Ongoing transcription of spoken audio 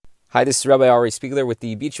Hi, this is Rabbi Ari Spiegler with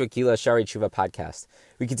the Bichwa Kila Shari Tshuva podcast.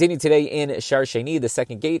 We continue today in Shar Sheni, the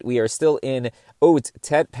second gate. We are still in Ot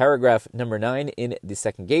Tet, paragraph number 9 in the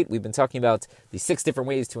second gate. We've been talking about the 6 different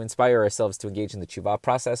ways to inspire ourselves to engage in the Tshuva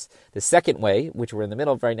process. The second way, which we're in the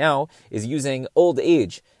middle of right now, is using old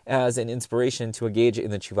age as an inspiration to engage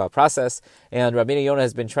in the Tshuva process. And Rabbeinu Yonah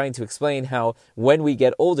has been trying to explain how when we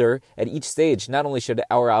get older, at each stage, not only should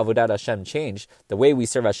our Avodat Hashem change, the way we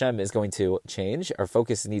serve Hashem is going to change, our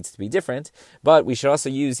focus needs to be different, but we should also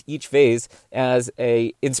use each phase as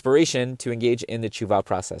a inspiration to engage in the tshuva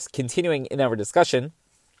process. Continuing in our discussion,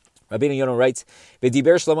 Rabbeinu Yonah writes,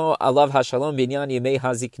 "V'diber Shlomo alav hashalom binyan yemei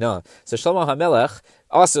hazikna." So Shlomo HaMelech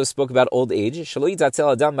also spoke about old age,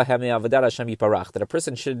 that a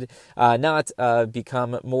person should not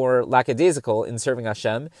become more lackadaisical in serving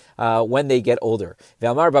Hashem when they get older.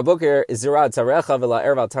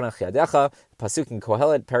 Pasuk in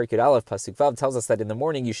Kohelet, Parak Yud Aleph, Pasuk Vav tells us that in the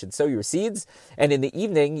morning you should sow your seeds, and in the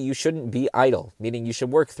evening you shouldn't be idle, meaning you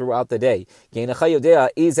should work throughout the day. Because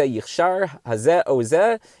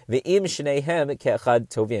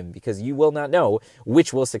you will not know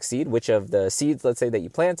which will succeed, which of the seeds, let's say, that you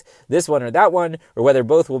plant, this one or that one, or whether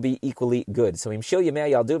both will be equally good. So Shlomo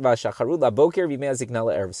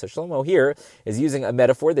here is using a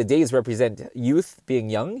metaphor. The days represent youth,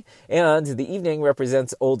 being young, and the evening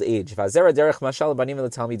represents old age. And the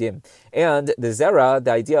zera,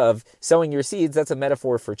 the idea of sowing your seeds, that's a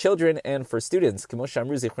metaphor for children and for students. As the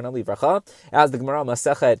Gemara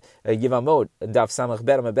Masechet Yevamot Daf Samach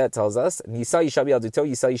Bet Amabet tells us,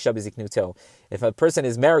 if a person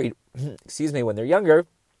is married, when they're younger,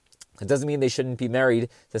 it doesn't mean they shouldn't be married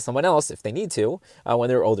to someone else if they need to when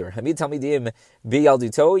they're older. If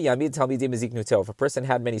a person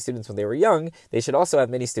had many students when they were young, they should also have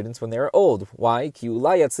many students when they are old. Why?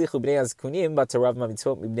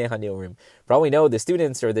 Probably know the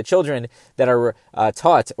students or the children that are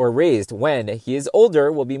taught or raised when he is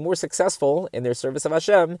older will be more successful in their service of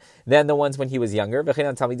Hashem than the ones when he was younger. The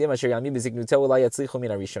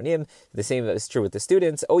same is true with the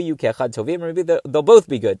students. Maybe they'll both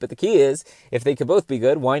be good, but the key is, if they could both be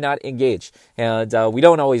good, why not engage? And we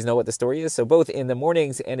don't always know what the story is, so both in the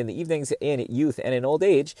mornings and in the evenings, in youth and in old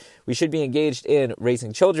age, we should be engaged in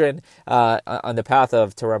raising children on the path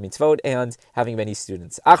of Torah mitzvot and having many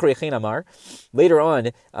students. Later on,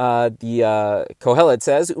 the Kohelet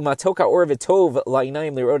says,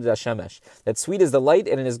 that sweet is the light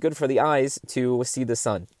and it is good for the eyes to see the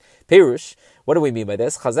sun. Perush, what do we mean by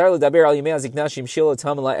this? We're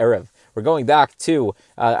going back to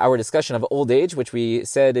our discussion of old age, which we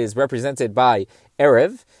said is represented by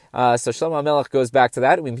Erev. So Shlomo HaMelech goes back to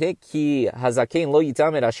that.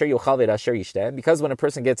 Because when a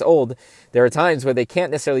person gets old, there are times where they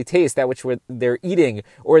can't necessarily taste that which they're eating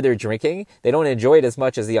or they're drinking. They don't enjoy it as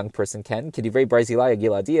much as a young person can. Kedivrei Barzilai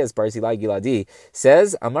Giladi, as Barzilai Giladi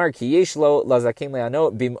says, Amar ki yesh lo lazaken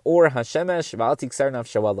le'ano bim'or hashemesh v'al tiksar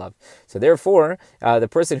nafsho alav. So therefore, the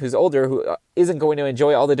person who's older, who isn't going to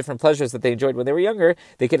enjoy all the different pleasures that they enjoyed when they were younger,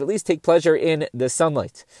 they could at least take pleasure in the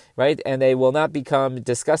sunlight, right? And they will not become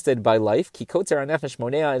disgusted by life. If a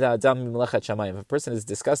person is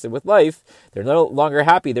disgusted with life, they're no longer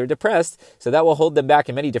happy, they're depressed, so that will hold them back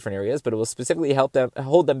in many different areas, but it will specifically hold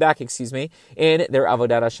them back in their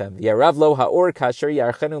Avodat Hashem.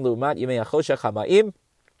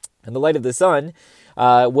 And the light of the sun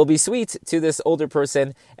will be sweet to this older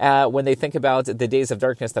person when they think about the days of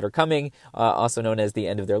darkness that are coming, also known as the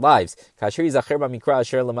end of their lives. As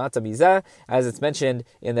it's mentioned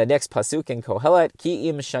in the next pasuk in Kohelet,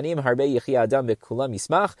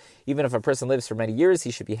 even if a person lives for many years,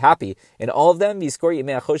 he should be happy in all of them.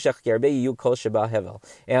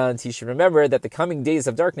 And he should remember that the coming days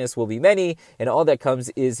of darkness will be many, and all that comes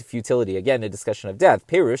is futility. Again, a discussion of death.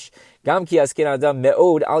 Perush,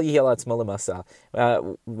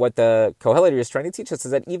 what the Kohelet is trying to teach us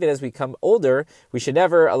is that even as we become older, we should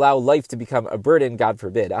never allow life to become a burden, God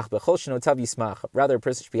forbid. Rather, a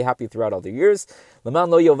person should be happy throughout all their years, so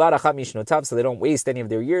they don't waste any of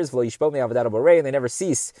their years, and they never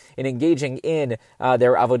cease in engaging in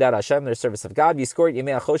their Avodat Hashem, their service of God.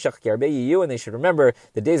 And they should remember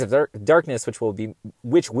the days of darkness,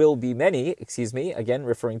 which will be many, again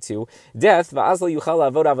referring to death.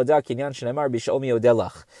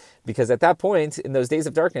 Because at that point, in those days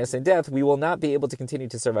of darkness and death, we will not be able to continue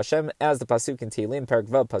to serve Hashem, as the pasuk in Tehillim, Parak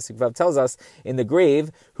Vav, Pasuk Vav tells us, in the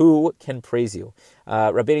grave, who can praise you?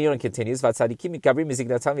 Rabbeinu Yonah continues, he says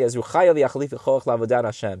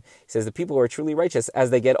the people who are truly righteous,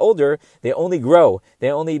 as they get older, they only grow, they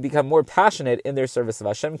only become more passionate in their service of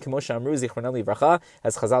Hashem, as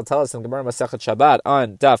Chazal tell us in Gemara Masechet Shabbat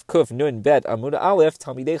on Daf Kuf Nun Bet Amud Aleph,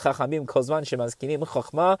 Talmidei Chachamim Kol Zman Shemazkinim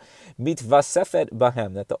Chochma Mitvasefet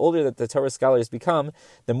Bahem, that the older that the Torah scholars become,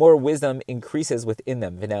 the more wisdom increases within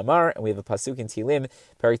them. V'ne'amar, and we have a pasuk in Tilim,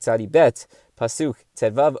 Perek Tzadi Bet, pasuk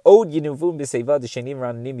Tedvav, Od Yinuvum B'Seiva D'Shenim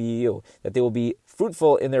Rananim Yiyu, that they will be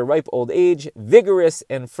fruitful in their ripe old age, vigorous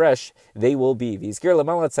and fresh they will be. V'yizkir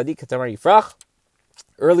Lamala Tzadik Katamar Yifrach.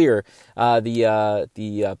 Earlier,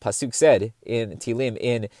 the pasuk said in Tilim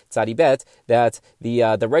in Tzadi Bet that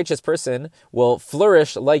the righteous person will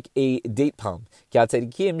flourish like a date palm. The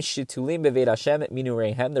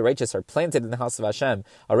righteous are planted in the house of Hashem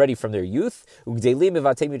already from their youth, and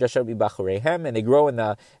they grow in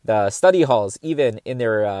the study halls even in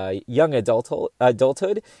their young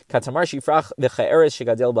adulthood. Like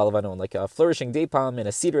a flourishing date palm and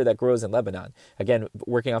a cedar that grows in Lebanon. Again,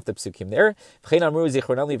 working off the psukim there.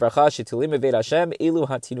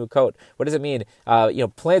 What does it mean?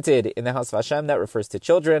 Planted in the house of Hashem, that refers to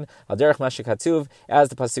children. As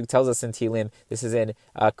the pasuk tells us in Tilim, this is in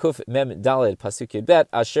Kuf Mem Daled pasuk Yud Bet,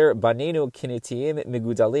 Asher banenu kinetiyim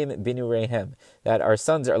megudalim binu rehem, that our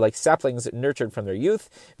sons are like saplings nurtured from their youth.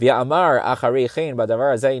 V'amar acharei chen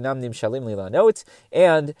badavar azay nam nimshalim lilanot.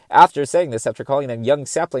 And after saying this, after calling them young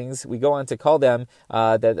saplings, we go on to call them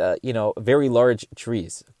very large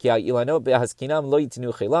trees.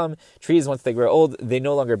 Trees, once they grow old, they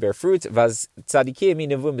no longer bear fruit. But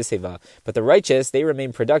the righteous, they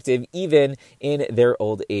remain productive even in their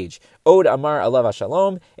old age. Od Amar Alav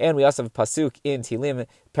Shalom, and we also have pasuk in Tilim,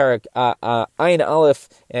 Parak Ayin Aleph,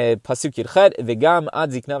 pasuk Yirchet, V'gam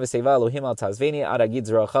ad zikna v'seiva Elohim al tazveni ad agid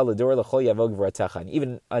zeracha l'dor l'chol yavog v'ratecha.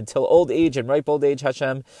 Even until old age and ripe old age,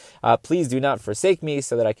 Hashem, please do not forsake me,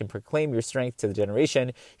 so that I can proclaim your strength to the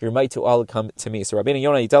generation, your might to all come to me. So Rabbeinu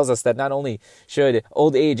Yonah, he tells us that not only should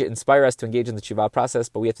old age inspire us to engage in the tshuva process,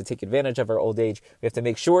 but we have to take advantage of our old age. We have to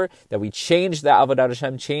make sure that we change the avodat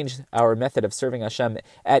Hashem, change our method of serving Hashem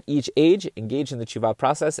at each age, engage in the tshuva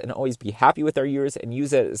process, and always be happy with our years and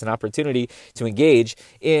use it as an opportunity to engage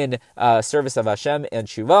in service of Hashem and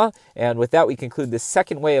tshuva. And with that, we conclude the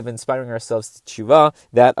second way of inspiring ourselves to tshuva,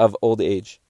 that of old age.